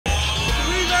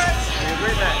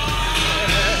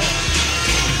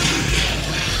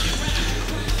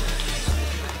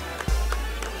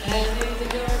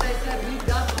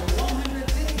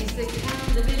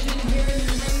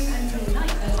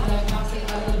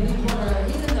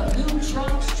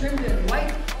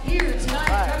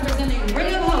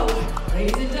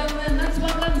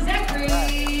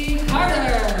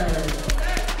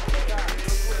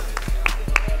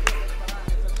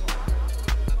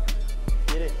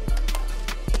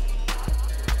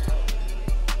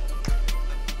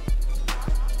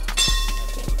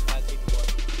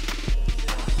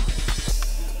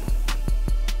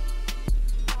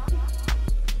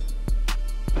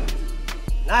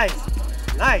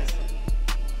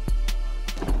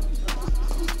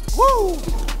Woo!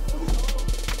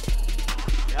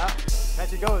 Yeah,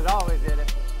 catch and go is always in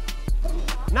it.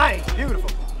 Nice, beautiful.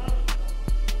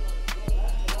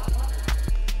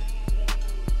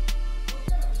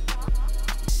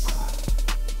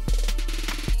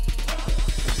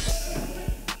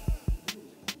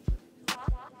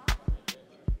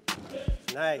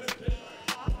 Nice.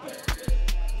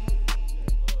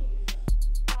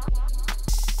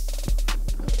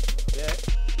 Yeah.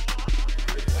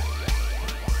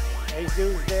 Ace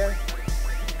dudes there.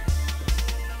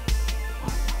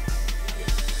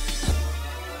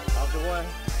 Off the one.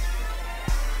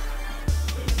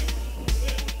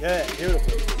 Good,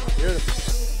 beautiful, beautiful.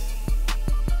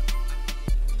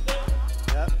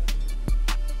 Yep.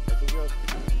 Catch and go.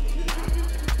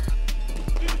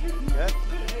 Good.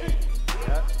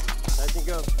 Yep. Catch and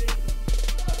go.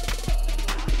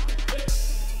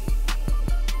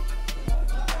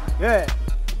 Good.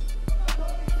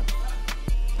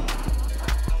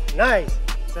 Nice.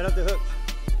 Set up the hook.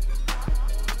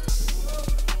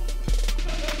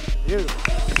 Beautiful.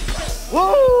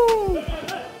 Woo!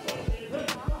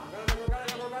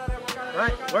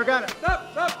 Right, work on it. Stop.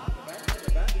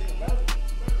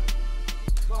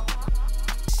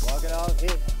 Walk it off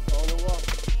here. On the wall.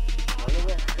 On the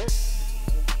wall. Go.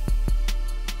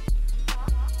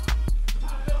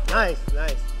 Nice,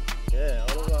 nice. Yeah, on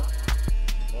the wall.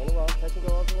 On the wall. Catch and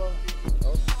go off the wall.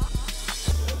 Oh.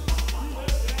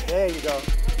 There you go.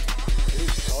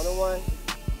 On the one.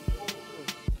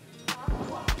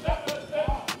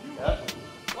 Yep.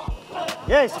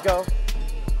 There you go.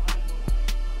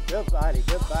 Good body,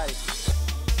 good body.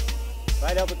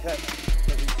 Right uppercut.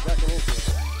 Because he's ducking into it.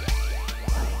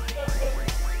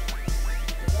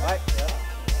 Right, yeah.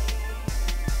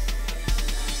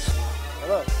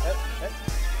 Come on. Yep.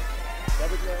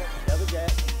 Double jab, double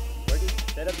jab. Working,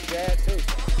 set up the jab too.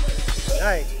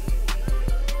 Nice.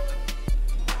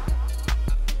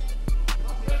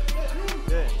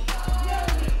 Good.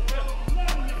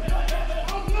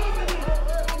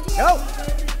 Go.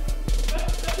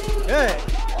 Good.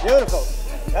 Beautiful.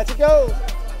 Catch it goes.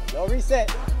 No reset.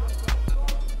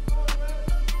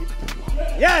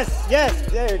 Yes, yes.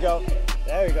 There you go.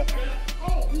 There you go.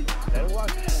 Let him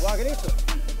walk it into it.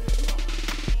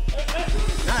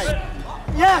 Nice.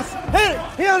 Yes. Hit it.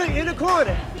 He on it in the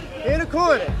corner. In the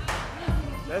corner.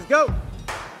 Let's go.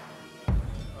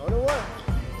 On the one.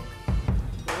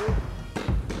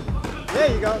 There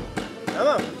you go. Come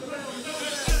on.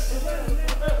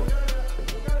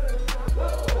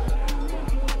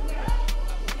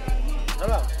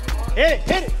 Come on. Hit it,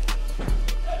 hit it.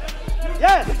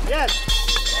 Yes, yes.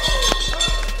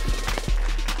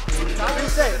 Top of the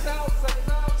set.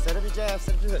 Set up your jab,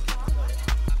 set up your hook.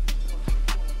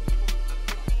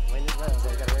 Win this round, so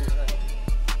you gotta win this round.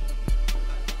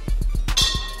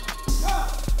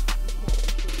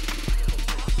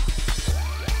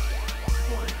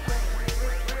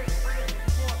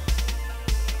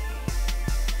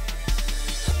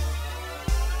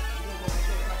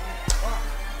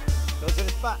 Go to the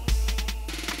spot.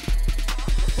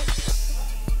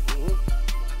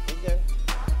 He's there.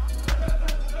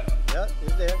 Yep,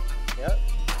 he's there. Yep.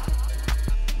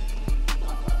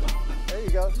 There you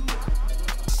go.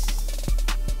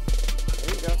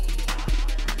 There you go.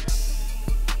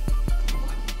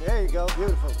 There you go.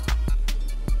 Beautiful.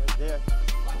 Right there.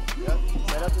 Yep.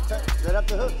 Set up the turn. Set up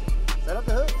the hook. Set up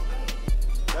the hook.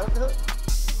 Set up the hook.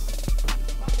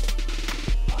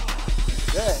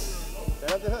 Good.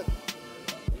 Set up the hook.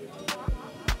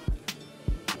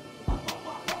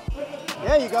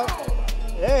 There you go.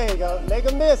 There you go. Make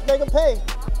them miss, make them pay.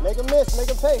 Make them miss, make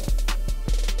them pay.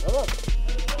 Come on.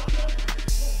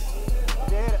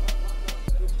 Get it.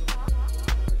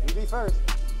 You be first.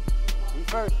 Be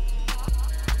first.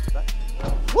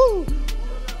 Woo!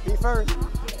 Be first.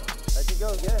 Let you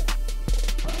go, yeah.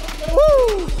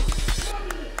 Woo!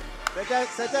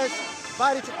 Set that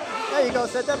body. There you go.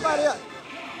 Set that body up.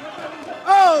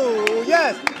 Oh,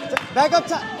 yes. Back up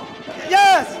top.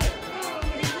 Yes.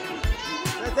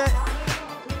 Set that.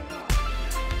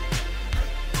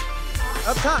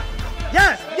 Up top.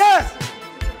 Yes, yes.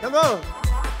 Come on.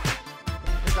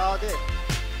 It's all there.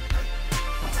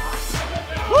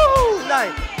 Woo,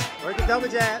 nice. Working double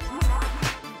jabs.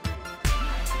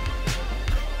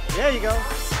 There you go.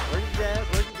 Working jabs,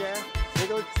 working jabs.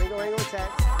 Single angle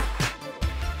attacks.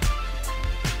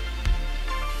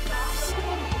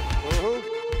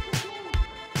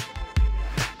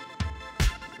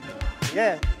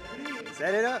 Yeah.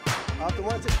 Set it up. Off the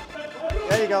 1, 2.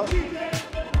 There you go.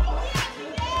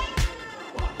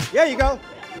 There you go.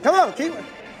 Come on, keep it.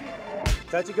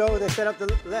 Touch and go, then set up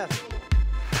the left.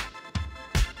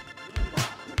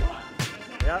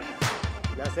 Yep.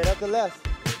 You gotta set up the left.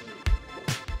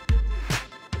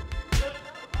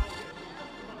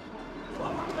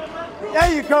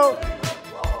 There you go.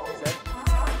 Set.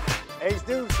 Ace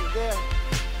deuce is there.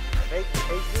 Fake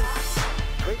ace deuce.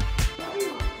 Quick.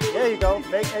 There you go.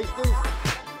 Fake ace deuce.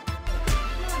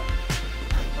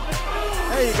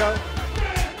 There you go.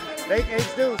 Fake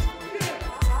ace deuce.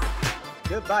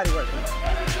 Good body work.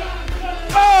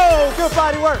 Oh, good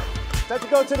body work. Start to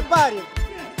go to the body.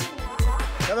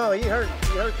 Come on, he hurt.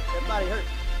 He hurt. That body hurt.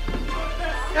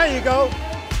 There you go.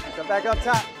 Come back up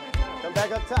top. Come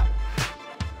back up top.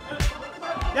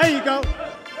 There you go.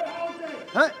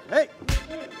 Hunt. Hey.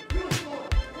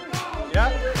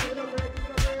 Yeah.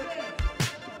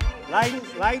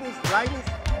 Lightens, lightens, lightens.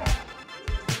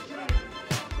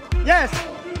 Yes.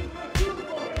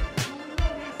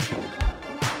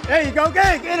 There you go.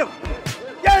 Get him.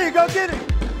 There you go. Get him.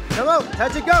 Come on.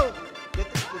 Touch it. Go. Get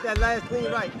that last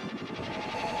clean right.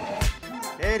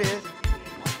 There it is.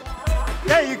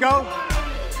 There you go.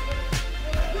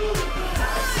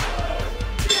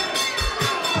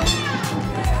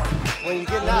 When you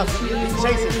get out, you get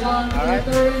chasing. All right.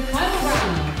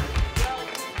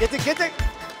 Get it.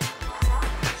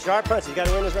 Sharp punch. You got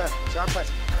to win this round. Sharp punch.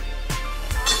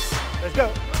 Let's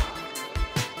go.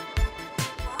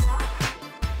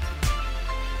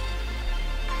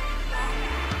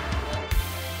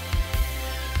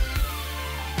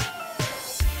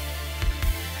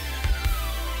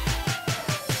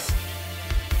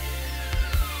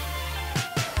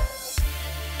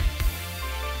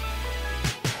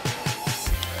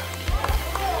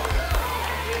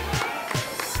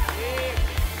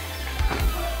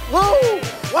 Woo!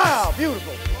 Wow,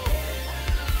 beautiful.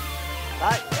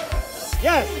 Right.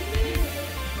 Yes.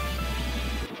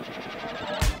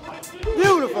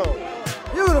 Beautiful.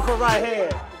 Beautiful right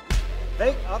hand.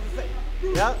 Fake, off the fake.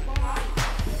 Yep.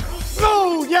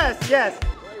 Oh, yes, yes,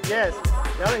 yes.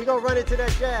 Now he gonna run into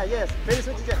that jab, yes. Finish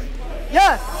with the jab.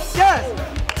 Yes, yes.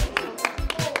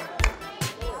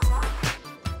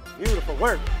 Beautiful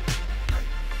work.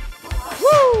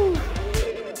 Woo!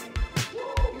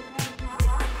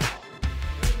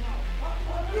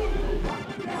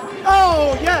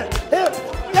 Oh, yes, hip.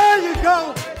 There you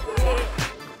go.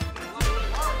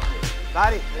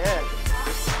 Body, yeah.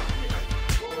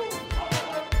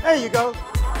 There you go.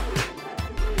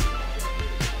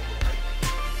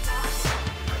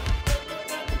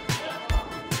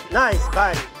 Nice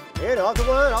body. Hit off the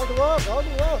one, off the wall, off the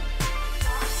wall.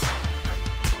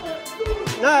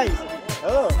 Nice.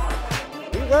 Oh,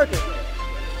 keep working.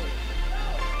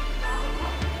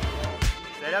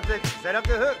 Set up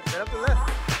the hook, set up the left.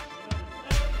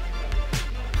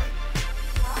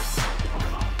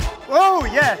 Oh,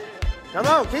 yeah. Come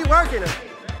on, keep working him.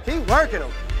 Keep working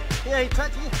him. He ain't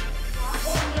touching you.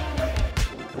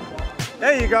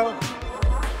 There you go.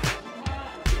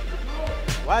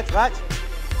 Watch, watch.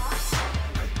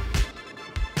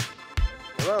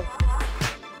 Come on.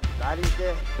 Body's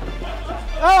there.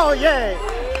 Oh, yeah.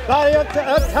 Body up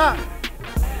top.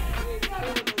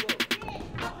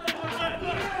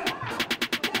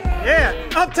 Yeah,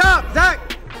 up top, Zach.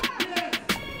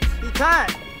 He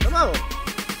tied. Come on.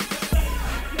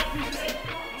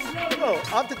 Come on,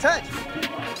 off the touch.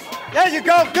 There you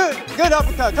go. Good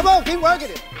uppercut. Come on, keep working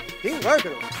it. Keep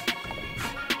working it.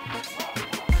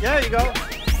 There you go.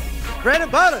 Bread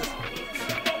and butters.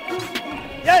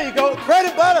 There you go. Bread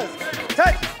and butters.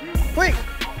 Touch. Quick.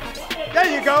 There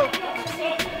you go.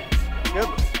 Good.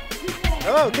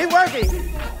 Come on, keep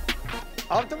working.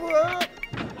 Off the wood.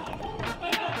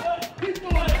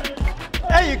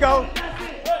 There you go.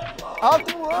 Off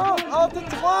the wall, off the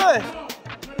one.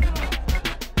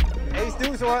 Ace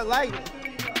deuce or light.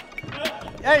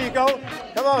 There you go.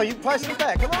 Come on, you punch him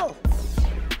back. Come on.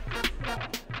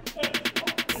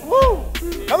 Woo!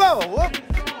 Come on, whoop.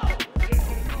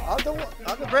 Off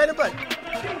the bread and butter.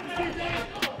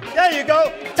 There you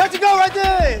go. Touch and go right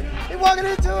there. He's walking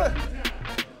into it.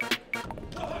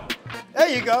 There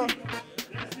you go.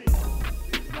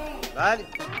 Body.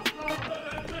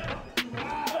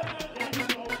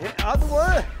 Yeah, out the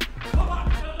one.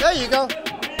 There you go.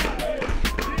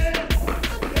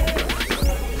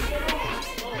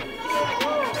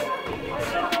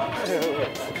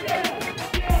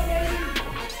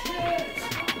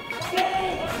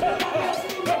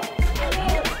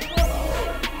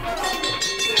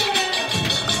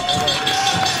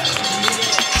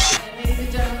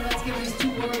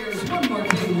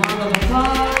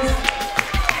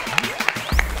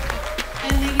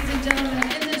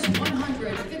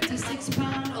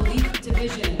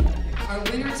 Our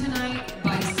winner tonight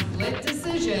by split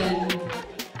decision,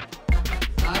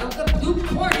 out of the blue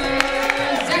corner.